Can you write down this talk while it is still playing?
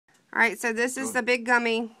All right, so this is the big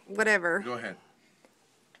gummy, whatever. Go ahead.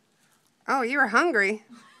 Oh, you were hungry.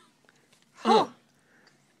 Oh.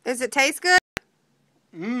 Does it taste good?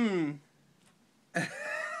 Mmm.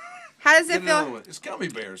 How does it feel? It's gummy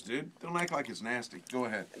bears, dude. Don't act like it's nasty. Go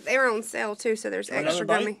ahead. They're on sale, too, so there's extra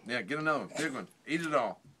gummy. Yeah, get another one. Big one. Eat it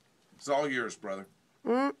all. It's all yours, brother.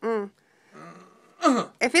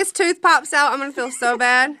 If his tooth pops out, I'm going to feel so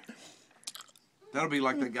bad. That'll be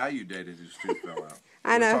like that guy you dated whose tooth fell out.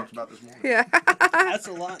 I know. We talked about this morning. Yeah. That's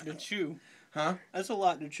a lot to chew. Huh? That's a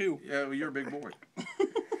lot to chew. Yeah, well, you're a big boy.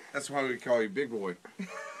 That's why we call you Big Boy. Is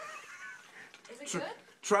it good?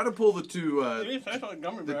 Try to pull the two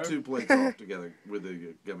plates off together with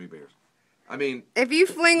the gummy bears. I mean, if you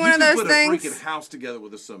fling one of those things, you can put a freaking house together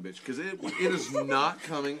with a sumbitch because it is not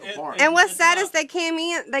coming apart. And what's sad is they came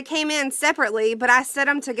in separately, but I set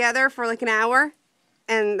them together for like an hour,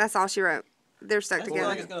 and that's all she wrote. They're stuck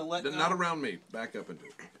together. Not around me. Back up into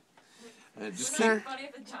it. And just keep. Funny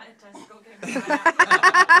if a giant testicle came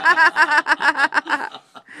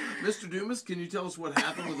Mr. Dumas, can you tell us what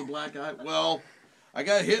happened with the black eye? Well, I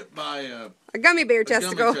got hit by a gummy bear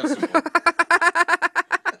testicle. Gummy testicle.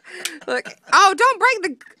 Look. Oh, don't break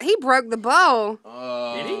the... He broke the bowl.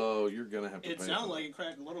 Oh, you're going to have to pay. It sounds like it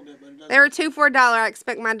cracked a little bit, but it doesn't. They were 2 for $1. I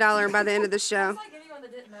expect my dollar by the end of the show. It's like anyone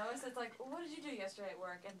that didn't know us. It's like, well, what did you do yesterday at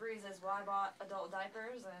work? And Bree says, well, I bought adult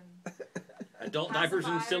diapers and... Adult diapers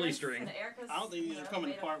and silly string. I don't think these are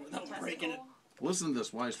coming apart without breaking it. Listen to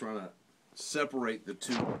this while he's trying to separate the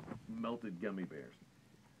two melted gummy bears.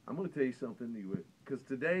 I'm going to tell you something, because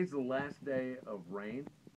today's the last day of rain.